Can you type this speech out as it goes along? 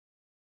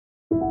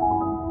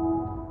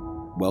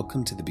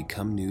Welcome to the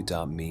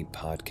BecomeNew.me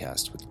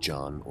podcast with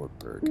John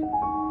Ortberg.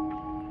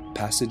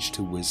 Passage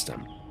to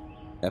Wisdom,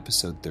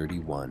 Episode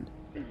 31.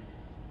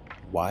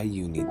 Why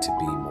you need to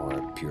be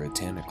more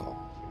puritanical.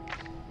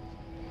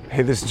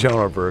 Hey, this is John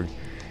Ortberg,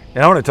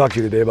 and I want to talk to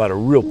you today about a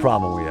real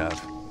problem we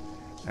have.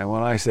 And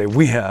when I say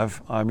we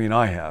have, I mean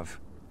I have.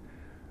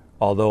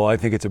 Although I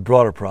think it's a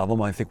broader problem,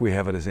 I think we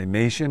have it as a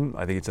nation,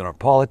 I think it's in our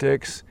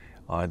politics,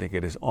 I think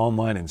it is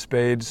online in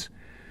spades.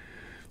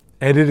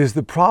 And it is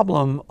the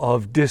problem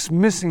of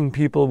dismissing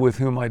people with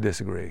whom I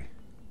disagree,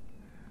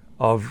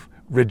 of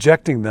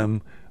rejecting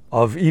them,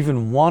 of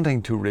even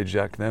wanting to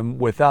reject them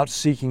without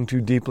seeking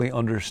to deeply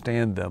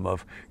understand them,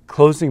 of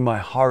closing my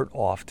heart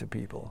off to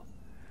people.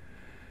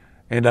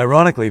 And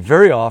ironically,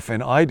 very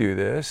often I do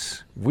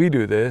this, we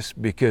do this,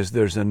 because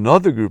there's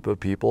another group of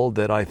people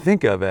that I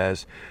think of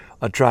as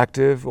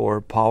attractive or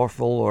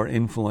powerful or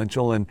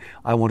influential, and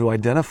I want to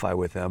identify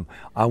with them.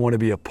 I want to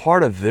be a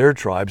part of their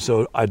tribe,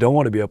 so I don't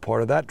want to be a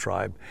part of that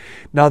tribe.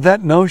 Now,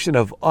 that notion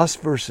of us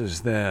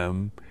versus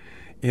them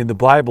in the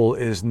Bible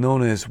is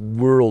known as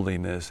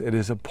worldliness. It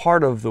is a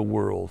part of the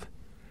world.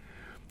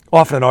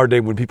 Often in our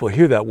day, when people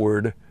hear that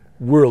word,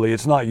 worldly,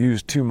 it's not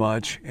used too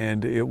much,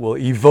 and it will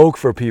evoke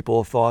for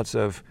people thoughts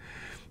of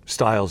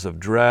styles of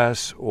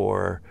dress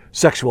or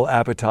sexual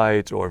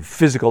appetites or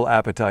physical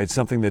appetites,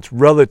 something that's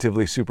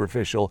relatively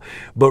superficial,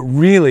 but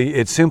really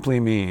it simply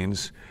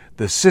means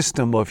the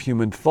system of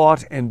human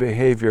thought and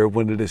behavior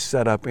when it is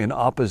set up in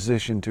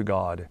opposition to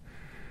God,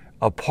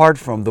 apart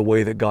from the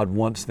way that God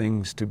wants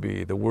things to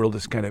be. The world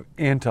is kind of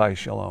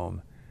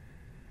anti-shalom.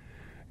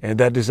 And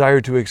that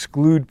desire to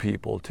exclude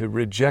people, to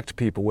reject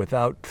people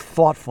without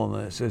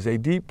thoughtfulness is a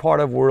deep part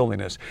of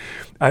worldliness.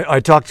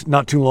 I talked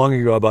not too long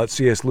ago about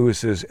C.S.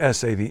 Lewis's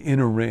essay, The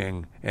Inner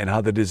Ring, and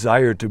how the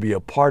desire to be a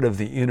part of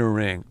the inner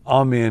ring,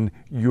 I'm in,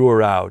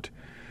 you're out,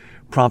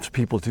 prompts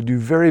people to do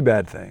very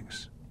bad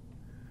things.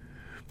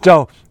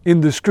 So,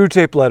 in the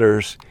Screwtape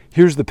Letters,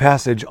 here's the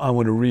passage I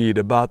want to read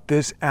about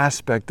this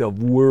aspect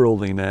of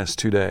worldliness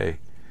today.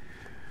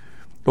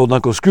 Old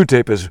Uncle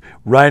Screwtape is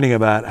writing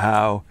about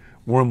how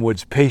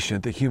Wormwood's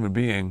patient, the human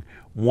being,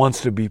 wants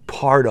to be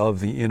part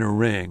of the inner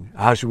ring.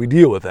 How should we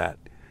deal with that?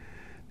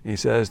 He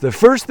says, the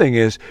first thing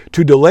is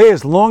to delay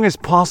as long as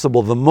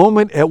possible the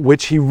moment at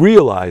which he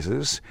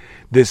realizes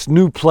this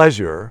new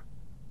pleasure,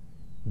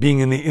 being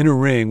in the inner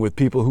ring with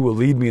people who will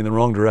lead me in the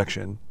wrong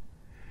direction,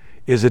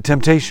 is a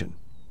temptation.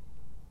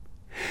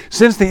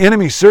 Since the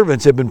enemy's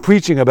servants have been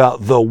preaching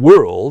about the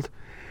world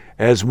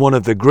as one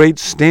of the great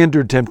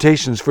standard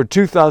temptations for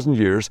 2,000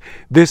 years,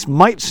 this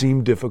might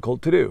seem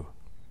difficult to do.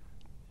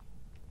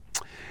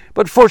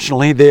 But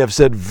fortunately, they have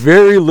said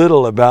very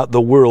little about the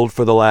world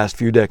for the last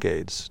few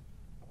decades.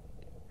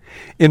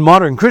 In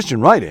modern Christian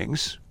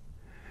writings,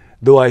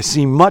 though I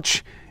see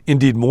much,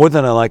 indeed more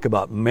than I like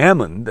about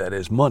mammon, that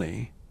is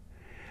money,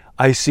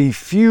 I see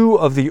few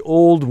of the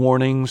old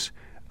warnings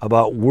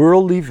about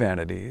worldly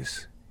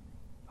vanities.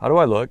 How do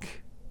I look?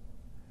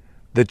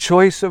 The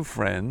choice of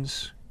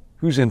friends,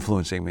 who's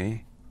influencing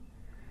me,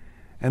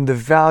 and the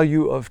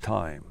value of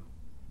time.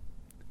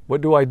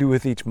 What do I do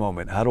with each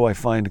moment? How do I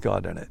find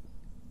God in it?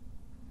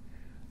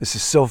 This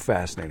is so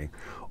fascinating.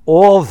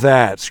 All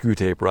that,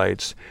 Screwtape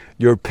writes,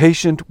 your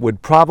patient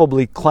would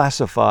probably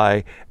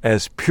classify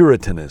as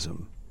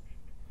Puritanism.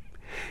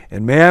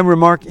 And may I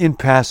remark in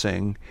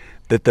passing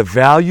that the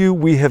value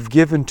we have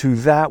given to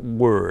that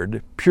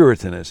word,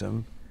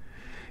 Puritanism,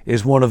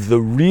 is one of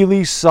the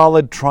really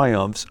solid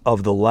triumphs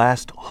of the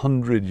last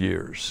 100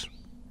 years.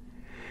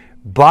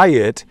 By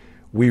it,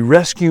 we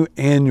rescue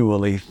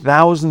annually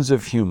thousands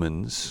of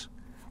humans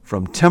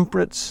from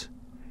temperance,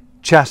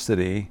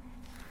 chastity,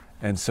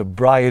 and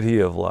sobriety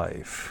of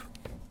life.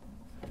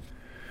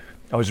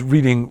 I was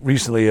reading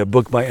recently a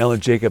book by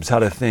Ellen Jacobs, How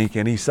to Think,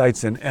 and he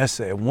cites an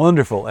essay, a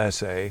wonderful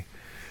essay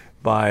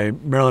by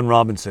Marilynne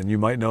Robinson. You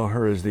might know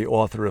her as the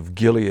author of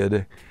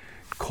Gilead,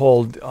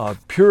 called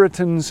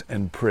Puritans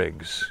and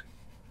Prigs.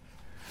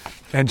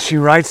 And she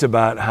writes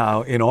about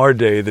how in our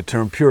day the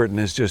term Puritan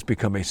has just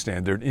become a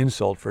standard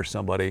insult for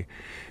somebody,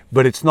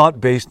 but it's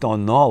not based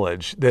on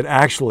knowledge, that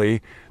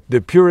actually the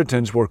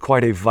Puritans were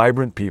quite a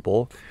vibrant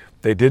people.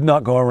 They did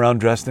not go around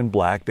dressed in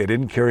black. They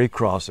didn't carry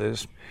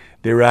crosses.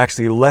 They were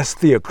actually less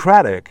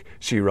theocratic,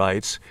 she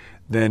writes,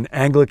 than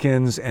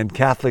Anglicans and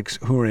Catholics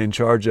who were in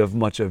charge of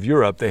much of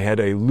Europe. They had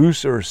a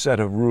looser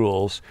set of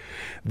rules.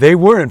 They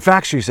were, in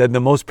fact, she said, the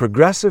most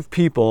progressive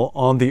people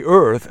on the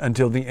earth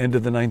until the end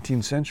of the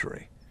 19th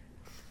century.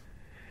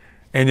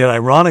 And yet,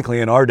 ironically,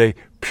 in our day,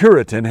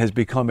 Puritan has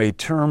become a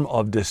term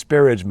of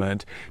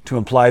disparagement to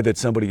imply that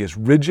somebody is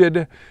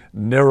rigid,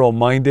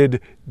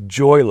 narrow-minded,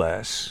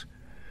 joyless.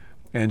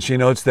 And she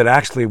notes that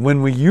actually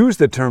when we use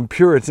the term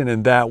Puritan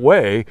in that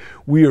way,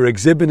 we are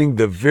exhibiting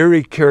the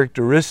very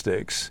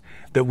characteristics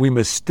that we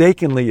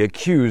mistakenly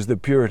accuse the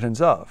Puritans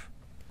of.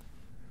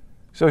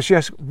 So she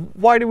asks,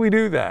 why do we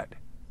do that?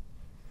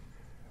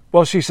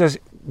 Well, she says,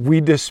 we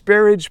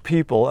disparage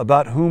people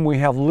about whom we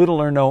have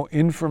little or no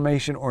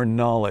information or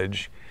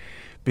knowledge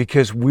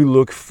because we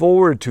look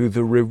forward to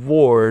the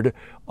reward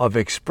of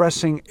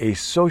expressing a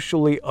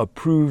socially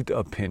approved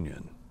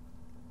opinion.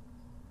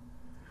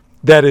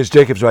 That is,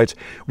 Jacobs writes,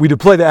 we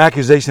deploy the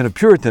accusation of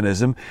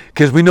Puritanism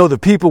because we know the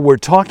people we're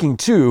talking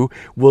to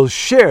will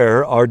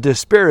share our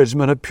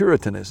disparagement of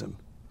Puritanism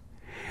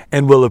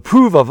and will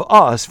approve of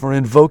us for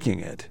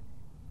invoking it.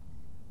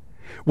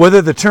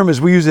 Whether the term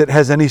as we use it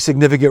has any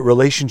significant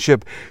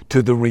relationship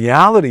to the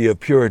reality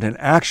of Puritan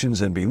actions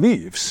and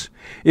beliefs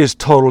is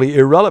totally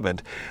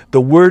irrelevant.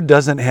 The word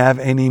doesn't have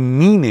any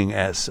meaning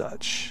as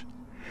such,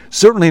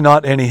 certainly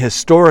not any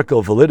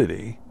historical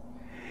validity.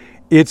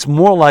 It's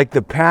more like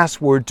the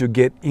password to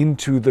get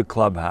into the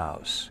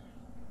clubhouse.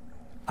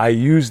 I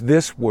use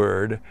this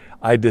word,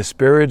 I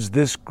disparage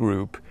this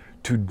group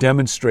to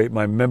demonstrate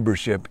my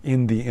membership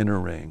in the inner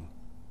ring.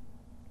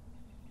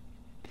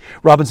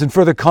 Robinson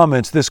further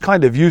comments, this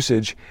kind of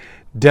usage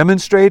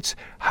demonstrates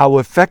how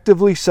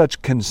effectively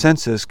such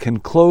consensus can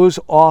close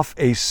off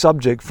a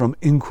subject from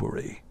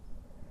inquiry,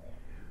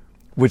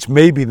 which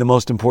may be the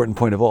most important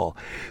point of all.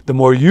 The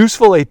more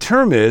useful a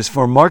term is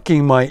for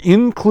marking my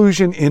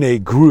inclusion in a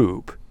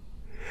group,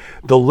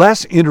 the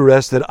less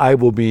interested I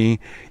will be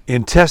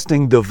in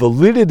testing the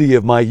validity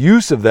of my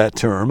use of that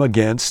term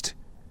against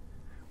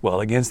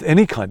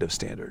any kind of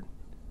standard.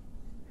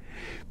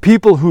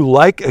 People who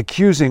like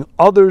accusing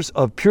others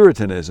of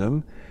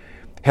Puritanism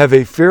have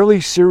a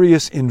fairly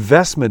serious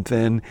investment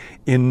then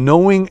in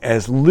knowing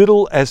as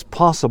little as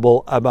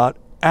possible about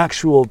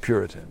actual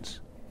Puritans.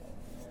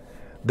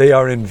 They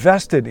are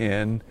invested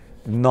in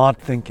not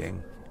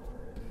thinking.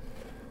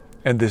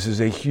 And this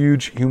is a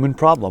huge human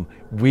problem.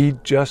 We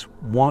just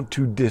want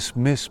to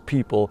dismiss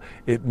people.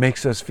 It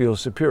makes us feel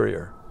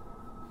superior.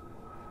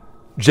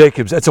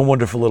 Jacobs, that's a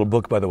wonderful little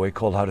book, by the way,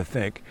 called How to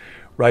Think,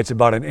 writes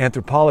about an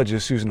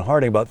anthropologist, Susan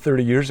Harding, about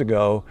 30 years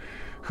ago,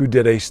 who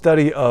did a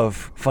study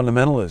of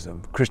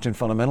fundamentalism, Christian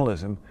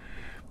fundamentalism,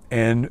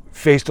 and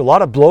faced a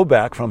lot of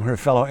blowback from her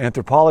fellow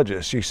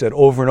anthropologists. She said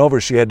over and over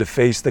she had to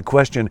face the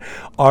question,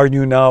 are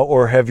you now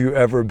or have you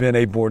ever been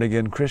a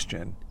born-again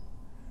Christian?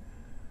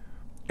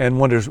 And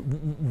wonders,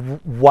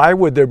 why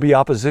would there be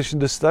opposition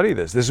to study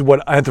this? This is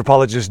what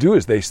anthropologists do,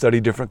 is they study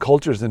different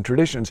cultures and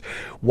traditions.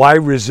 Why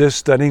resist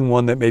studying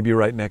one that may be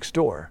right next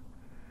door?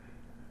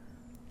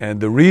 And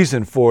the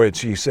reason for it,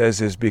 she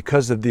says, is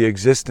because of the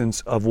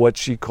existence of what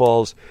she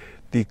calls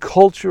the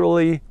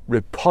culturally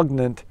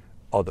repugnant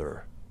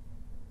other.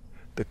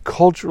 The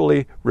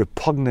culturally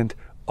repugnant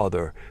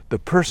other. The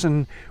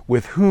person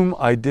with whom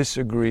I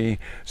disagree,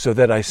 so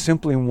that I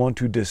simply want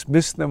to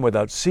dismiss them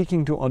without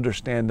seeking to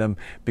understand them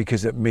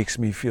because it makes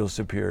me feel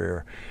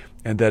superior.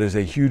 And that is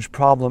a huge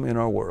problem in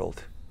our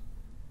world.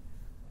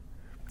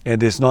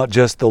 And it's not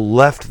just the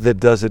left that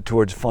does it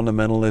towards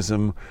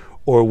fundamentalism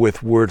or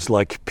with words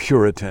like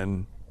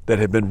Puritan that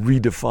have been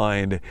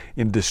redefined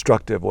in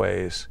destructive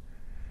ways.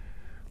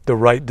 The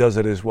right does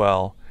it as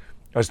well.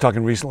 I was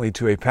talking recently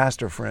to a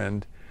pastor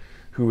friend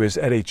who is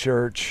at a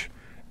church,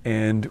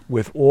 and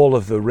with all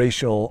of the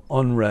racial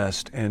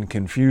unrest and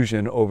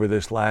confusion over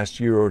this last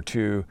year or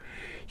two,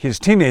 his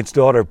teenage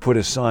daughter put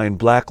a sign,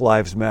 Black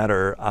Lives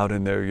Matter, out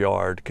in their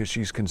yard because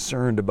she's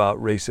concerned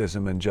about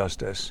racism and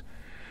justice.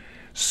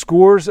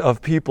 Scores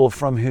of people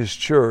from his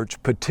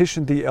church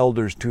petitioned the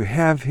elders to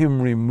have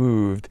him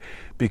removed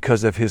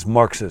because of his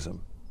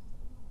Marxism,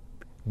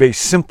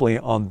 based simply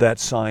on that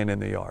sign in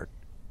the yard.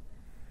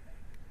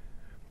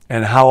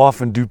 And how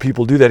often do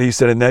people do that? He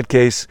said in that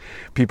case,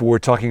 people were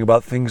talking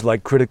about things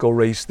like critical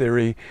race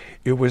theory.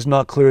 It was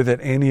not clear that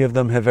any of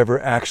them have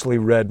ever actually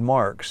read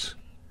Marx,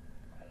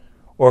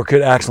 or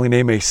could actually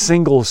name a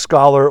single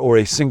scholar or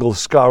a single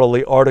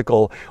scholarly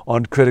article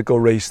on critical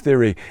race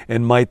theory,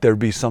 and might there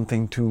be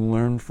something to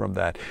learn from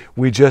that?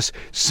 We just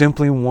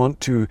simply want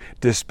to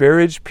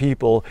disparage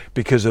people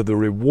because of the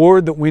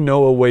reward that we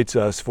know awaits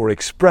us for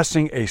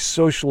expressing a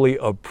socially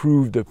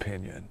approved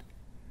opinion.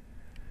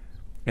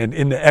 And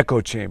in the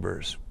echo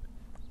chambers,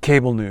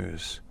 cable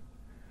news,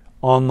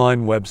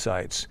 online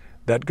websites,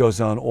 that goes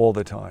on all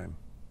the time.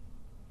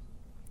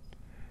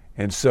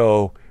 And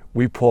so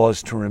we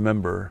pause to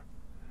remember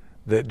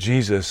that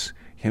Jesus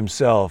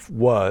himself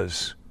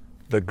was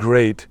the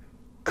great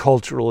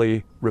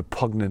culturally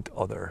repugnant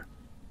other.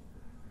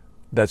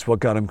 That's what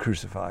got him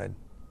crucified.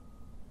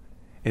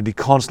 And he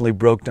constantly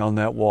broke down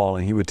that wall,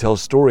 and he would tell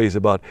stories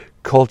about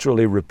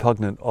culturally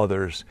repugnant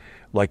others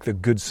like the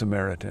Good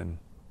Samaritan,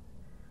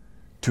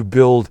 to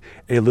build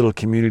a little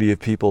community of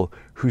people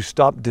who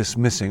stopped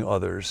dismissing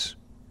others,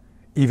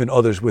 even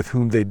others with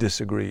whom they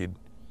disagreed,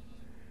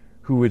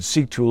 who would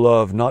seek to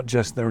love not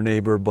just their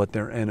neighbor but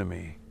their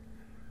enemy.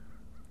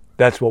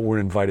 That's what we're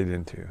invited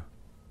into.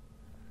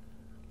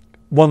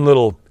 One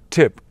little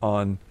tip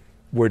on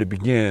where to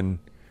begin,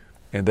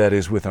 and that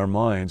is with our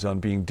minds,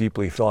 on being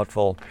deeply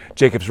thoughtful.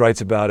 Jacobs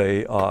writes about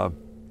a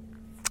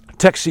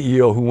tech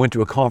CEO who went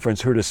to a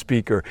conference, heard a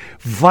speaker,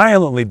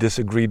 violently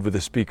disagreed with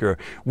the speaker,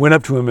 went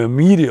up to him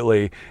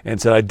immediately and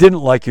said, I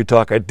didn't like your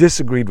talk, I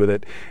disagreed with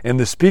it. And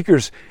the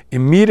speaker's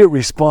immediate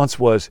response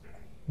was,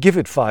 give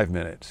it 5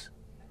 minutes.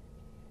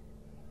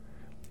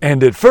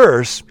 And at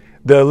first,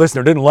 The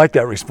listener didn't like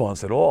that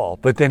response at all,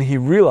 but then he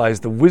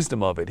realized the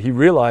wisdom of it. He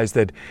realized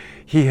that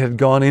he had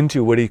gone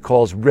into what he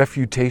calls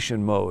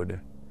refutation mode,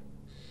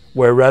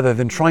 where rather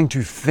than trying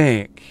to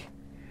think,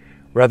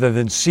 rather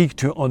than seek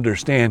to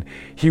understand,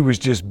 he was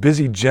just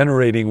busy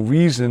generating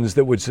reasons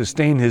that would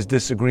sustain his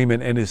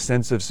disagreement and his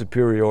sense of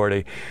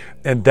superiority.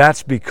 And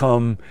that's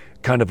become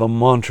kind of a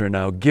mantra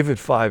now. Give it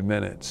 5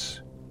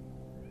 minutes.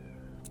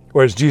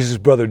 Or as Jesus'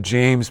 brother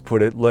James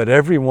put it, let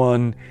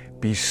everyone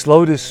be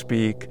slow to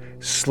speak,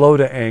 slow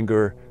to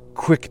anger,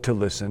 quick to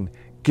listen.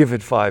 Give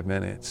it 5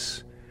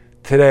 minutes.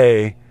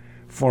 Today,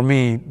 for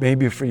me,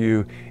 maybe for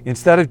you,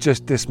 instead of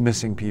just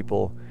dismissing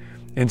people,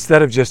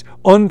 instead of just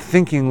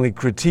unthinkingly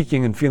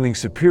critiquing and feeling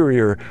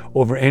superior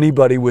over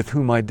anybody with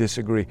whom I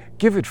disagree,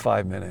 give it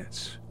 5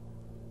 minutes.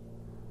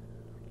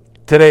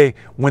 Today,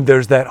 when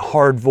there's that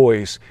hard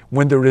voice,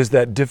 when there is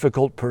that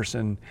difficult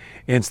person,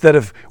 instead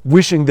of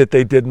wishing that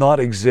they did not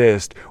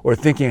exist or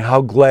thinking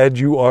how glad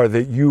you are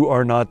that you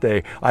are not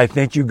they, I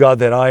thank you, God,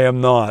 that I am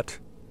not.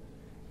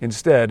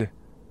 Instead,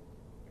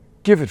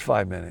 give it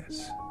 5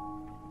 minutes.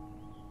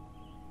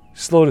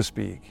 Slow to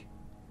speak,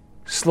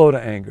 slow to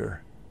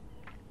anger,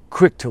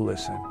 quick to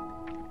listen.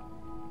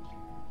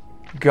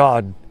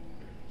 God,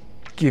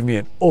 give me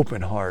an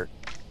open heart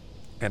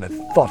and a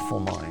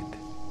thoughtful mind.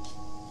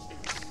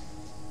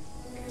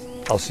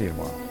 I'll see you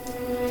tomorrow.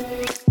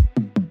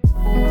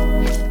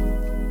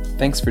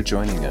 Thanks for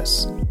joining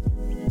us.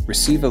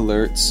 Receive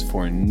alerts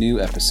for new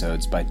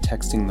episodes by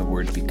texting the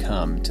word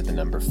BECOME to the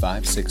number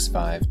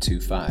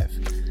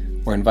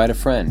 56525, or invite a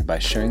friend by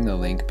sharing the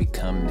link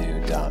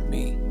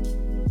becomenew.me.